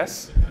America.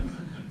 Yes?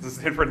 Does it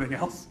stand for anything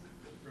else?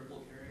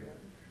 Ripple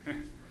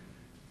carry.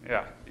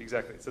 Yeah,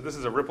 exactly. So this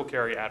is a ripple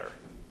carry adder.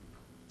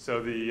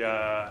 So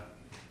the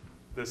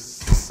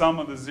sum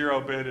of the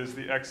 0 bit is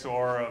the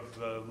XOR of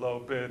the low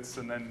bits,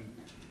 and then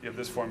you have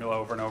this formula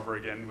over and over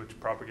again, which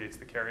propagates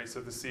the carry. So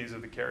the C's are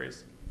the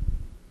carries.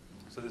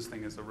 So this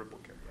thing is a ripple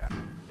carry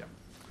adder. Yeah.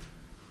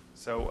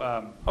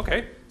 So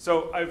okay.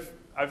 So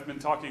I've been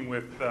talking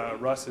with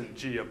Russ and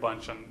G a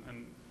bunch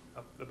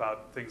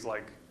about things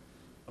like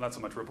well, not so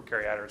much ripple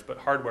carry adders, but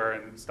hardware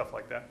and stuff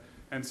like that.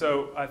 And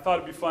so I thought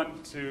it'd be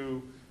fun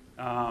to,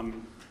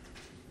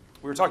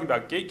 we were talking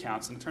about gate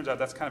counts, and it turns out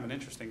that's kind of an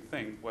interesting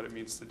thing, what it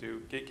means to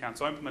do gate counts.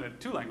 So I implemented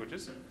 2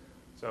 languages.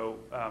 So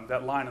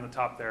that line on the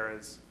top there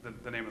is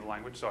the name of the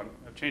language, so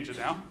I've changed it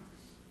now.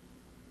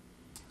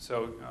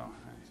 So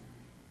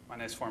my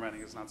nice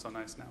formatting is not so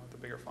nice now with the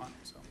bigger font.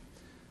 So,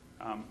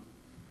 okay,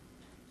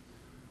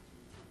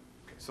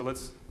 so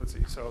let's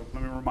see. So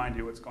let me remind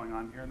you what's going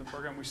on here in the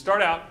program. We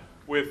start out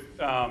with,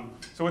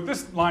 so what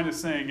this line is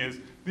saying is,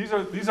 these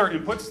are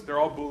inputs, they're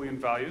all Boolean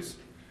values,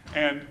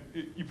 and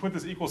you put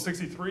this equals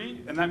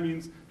 63, and that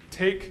means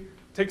take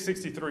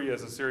 63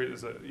 as a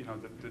series, as you know,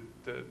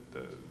 the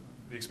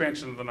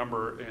expansion of the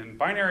number in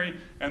binary,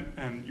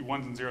 and your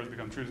ones and zeros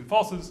become trues and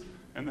falses,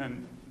 and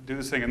then do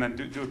this thing, and then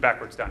do it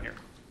backwards down here.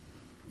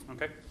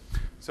 Okay?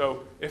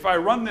 So if I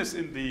run this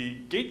in the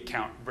gate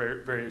count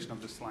variation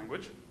of this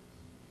language,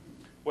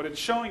 what it's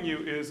showing you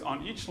is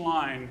on each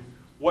line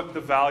what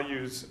the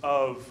values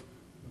of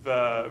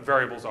the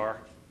variables are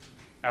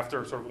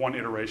after sort of one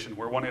iteration,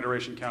 where one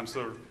iteration counts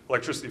the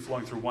electricity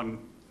flowing through one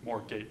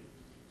more gate.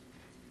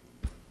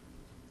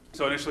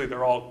 So initially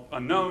they're all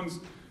unknowns,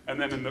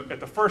 and then at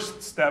the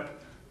first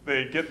step,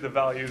 they get the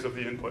values of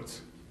the inputs.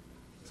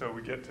 So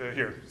we get to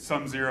here,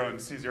 sum 0 and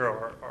C0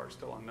 are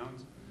still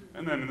unknowns.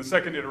 And then in the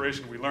second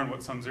iteration, we learn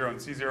what sum 0 and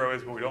C0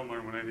 is, but we don't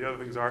learn what any of the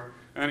other things are.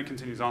 And then it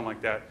continues on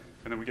like that,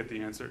 and then we get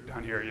the answer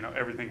down here. You know,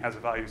 everything has a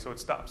value, so it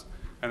stops.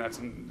 And that's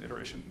in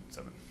iteration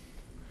 7.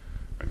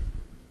 Right?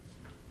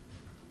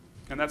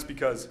 And that's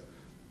because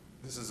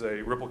this is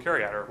a ripple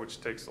carry adder, which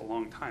takes a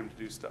long time to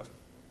do stuff.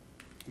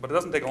 But it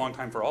doesn't take a long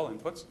time for all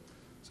inputs.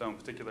 So in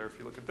particular, if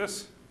you look at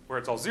this, where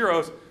it's all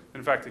zeros,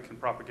 in fact, it can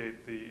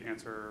propagate the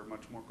answer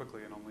much more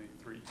quickly in only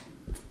 3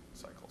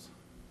 cycles.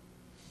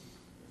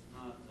 It's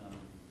not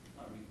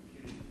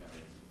recomputing the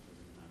carriers at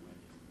the time,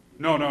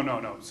 right?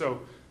 No.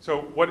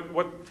 So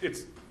what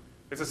it's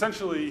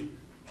essentially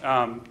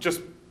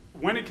just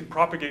when it can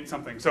propagate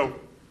something. So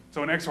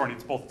an XOR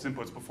needs both its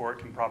inputs before it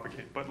can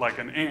propagate, but like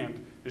an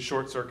AND is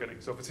short-circuiting.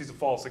 So if it sees a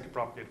false, it can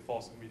propagate a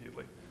false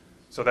immediately.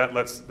 So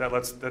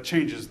that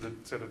changes the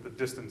sort of the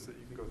distance that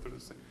you can go through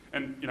this thing.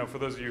 And you know, for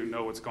those of you who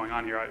know what's going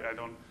on here, I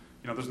don't,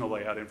 you know, there's no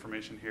layout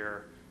information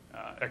here.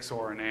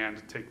 XOR and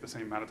AND take the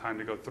same amount of time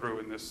to go through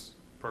in this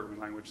programming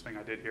language thing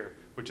I did here,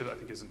 which I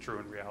think isn't true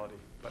in reality.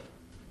 But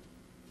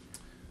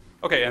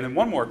okay, and then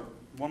one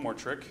more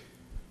trick.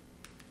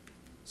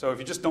 So if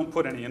you just don't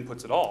put any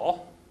inputs at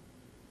all,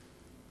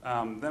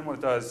 then what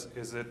it does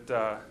is it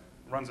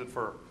runs it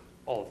for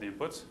all of the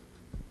inputs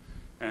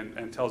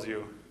and tells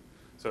you.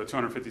 So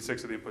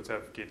 256 of the inputs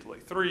have gate delay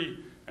 3,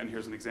 and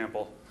here's an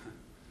example.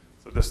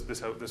 So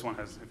this one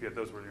has, if you had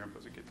those were your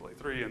inputs, you gate delay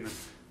 3, and then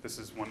this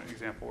is one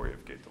example where you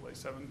have gate delay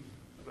 7,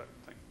 that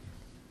thing.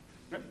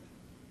 Okay.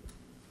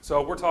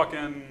 So we're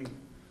talking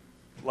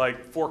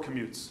like 4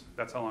 commutes.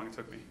 That's how long it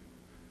took me.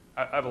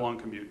 I have a long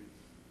commute,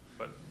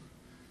 but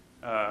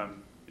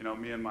you know,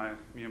 me and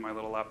my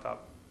little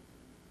laptop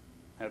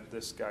had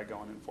this guy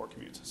going in 4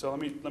 commutes. So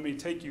let me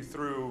take you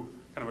through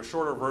kind of a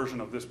shorter version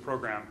of this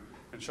program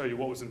and show you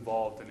what was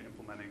involved in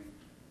implementing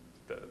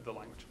the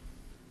language.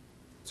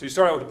 So you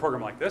start out with a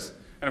program like this,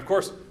 and of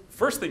course,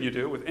 first thing you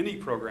do with any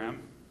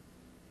program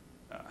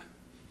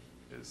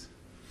is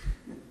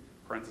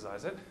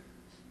parenthesize it.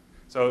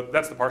 So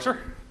that's the parser,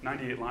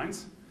 98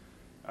 lines.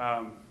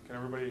 Can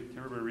everybody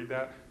read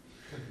that?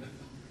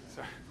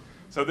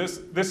 So this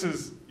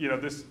is, you know,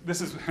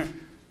 this is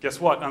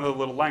guess what? Another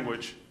little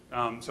language.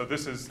 So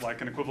this is like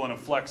an equivalent of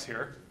flex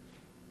here.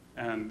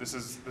 And this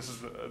is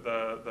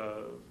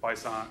the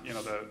Bison, you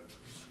know, the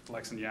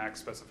Lex and Yak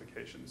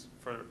specifications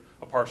for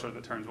a parser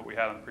that turns what we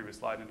had on the previous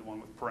slide into one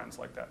with parens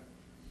like that.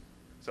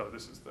 So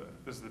this is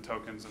the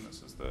tokens, and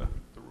this is the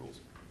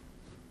rules.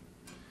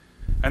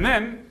 And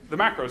then the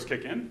macros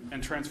kick in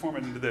and transform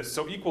it into this.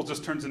 So equal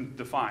just turns into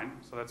define.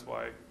 So that's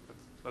what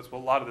a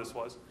lot of this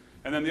was.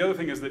 And then the other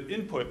thing is that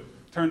input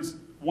turns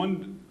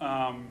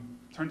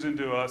turns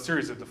into a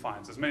series of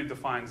defines, as many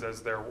defines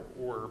as there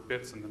were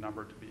bits in the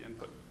number to be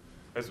input.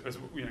 As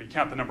you know, you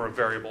count the number of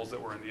variables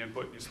that were in the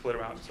input, and you split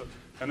them out. So,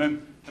 and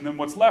then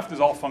what's left is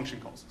all function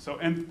calls. So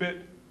nth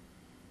bit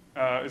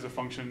is a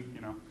function,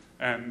 you know,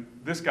 and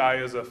this guy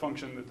is a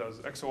function that does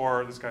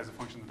XOR. This guy's a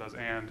function that does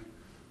AND.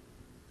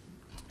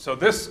 So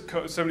this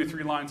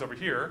 73 lines over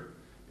here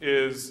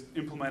is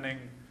implementing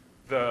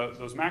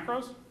those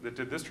macros that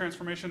did this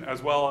transformation,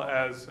 as well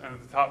as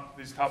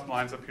these top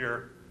lines up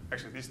here.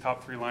 Actually, these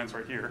top 3 lines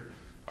right here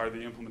are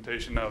the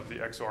implementation of the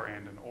XOR,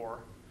 AND, and OR.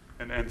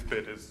 And nth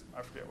bit is,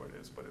 I forget what it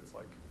is, but it's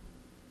like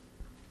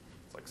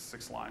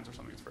 6 lines or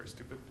something. It's very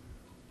stupid.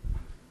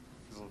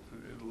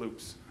 It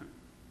loops.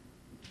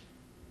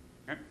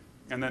 Okay.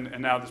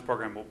 And now this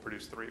program will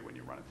produce 3 when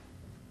you run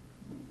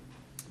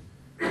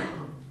it.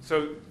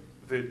 So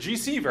the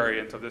GC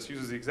variant of this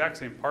uses the exact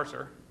same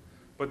parser,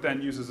 but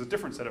then uses a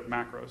different set of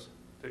macros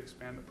to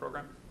expand the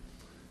program.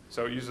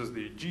 So it uses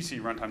the GC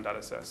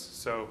runtime.ss.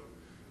 So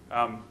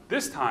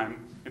this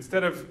time,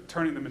 instead of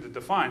turning them into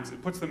defines,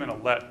 it puts them in a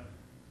let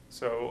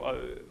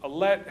So a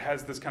let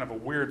has this kind of a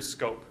weird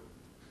scope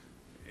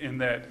in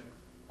that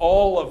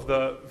all of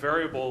the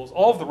variables,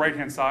 all of the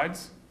right-hand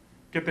sides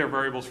get their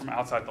variables from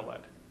outside the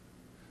let.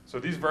 So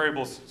these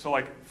variables, so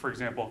like, for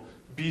example,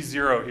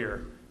 B0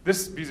 here.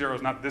 This B0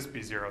 is not this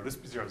B0. This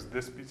B0 is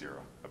this B0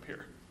 up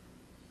here.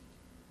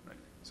 Right?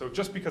 So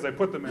just because I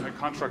put them in a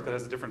construct that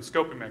has a different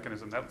scoping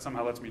mechanism, that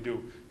somehow lets me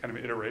do kind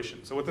of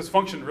iteration. So what this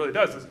function really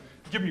does is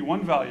give me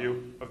one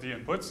value of the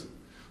inputs,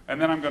 and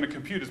then I'm going to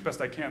compute as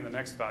best I can the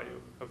next value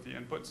of the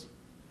inputs.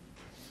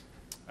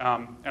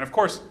 And of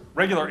course,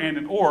 regular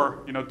and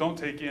or, don't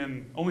take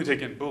in, only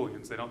take in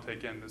Booleans. They don't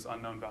take in these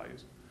unknown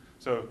values.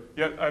 So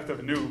yeah, I have to have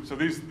a new, so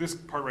this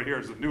part right here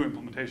is a new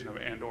implementation of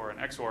and or and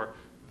XOR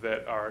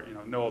that are,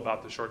 know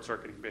about the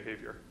short-circuiting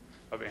behavior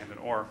of and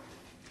or.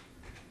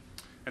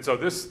 And so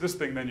this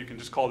thing, then you can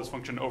just call this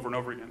function over and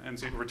over again, and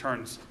see it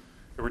returns,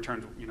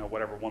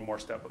 whatever, one more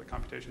step of the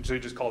computation. So you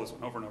just call this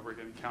one over and over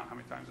again and count how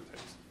many times it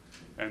takes.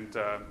 And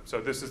so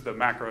this is the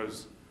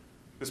macros.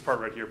 This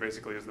part right here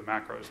basically is the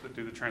macros that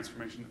do the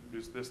transformation that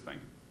produce this thing.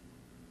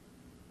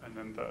 And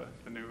then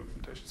the new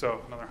implementation.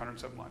 So another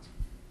 107 lines.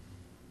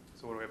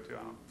 So what are we up to? I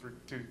don't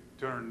know,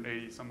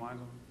 280 some lines.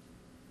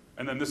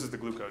 And then this is the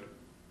glue code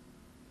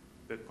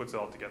that puts it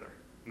all together.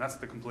 And that's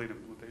the complete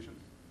implementation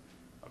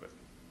of it.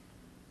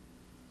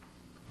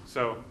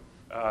 So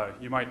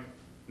you might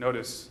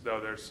notice,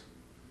 though, there's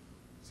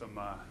some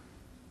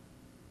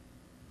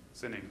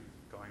sinning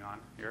going on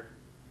here.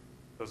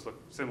 Those look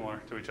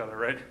similar to each other,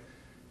 right?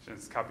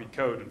 It's copied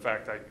code. In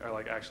fact, I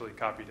like actually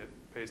copied it,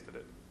 pasted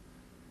it.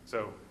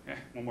 So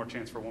one more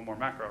chance for one more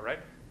macro, right?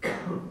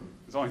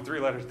 There's only 3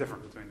 letters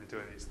different between the two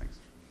of these things.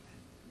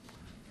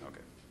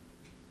 Okay.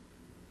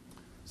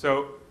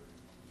 So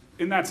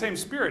in that same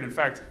spirit, in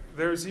fact,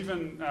 there's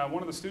even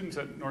one of the students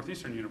at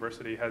Northwestern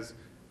University has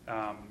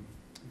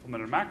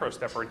implemented a macro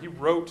stepper, and he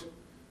wrote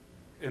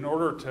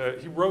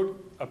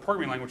a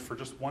programming language for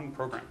just one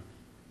program.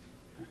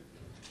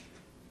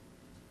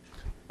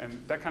 And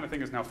that kind of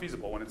thing is now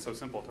feasible when it's so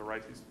simple to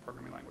write these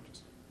programming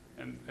languages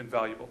and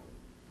valuable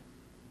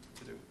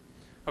to do.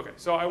 Okay,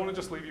 so I want to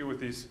just leave you with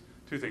these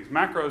 2 things.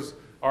 Macros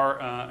are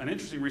an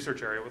interesting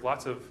research area with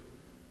lots of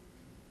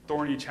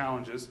thorny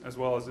challenges as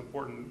well as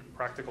important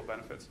practical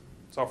benefits,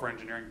 software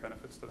engineering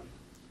benefits to them.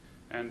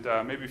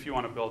 And maybe if you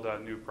want to build a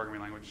new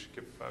programming language,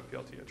 give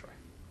PLT a try.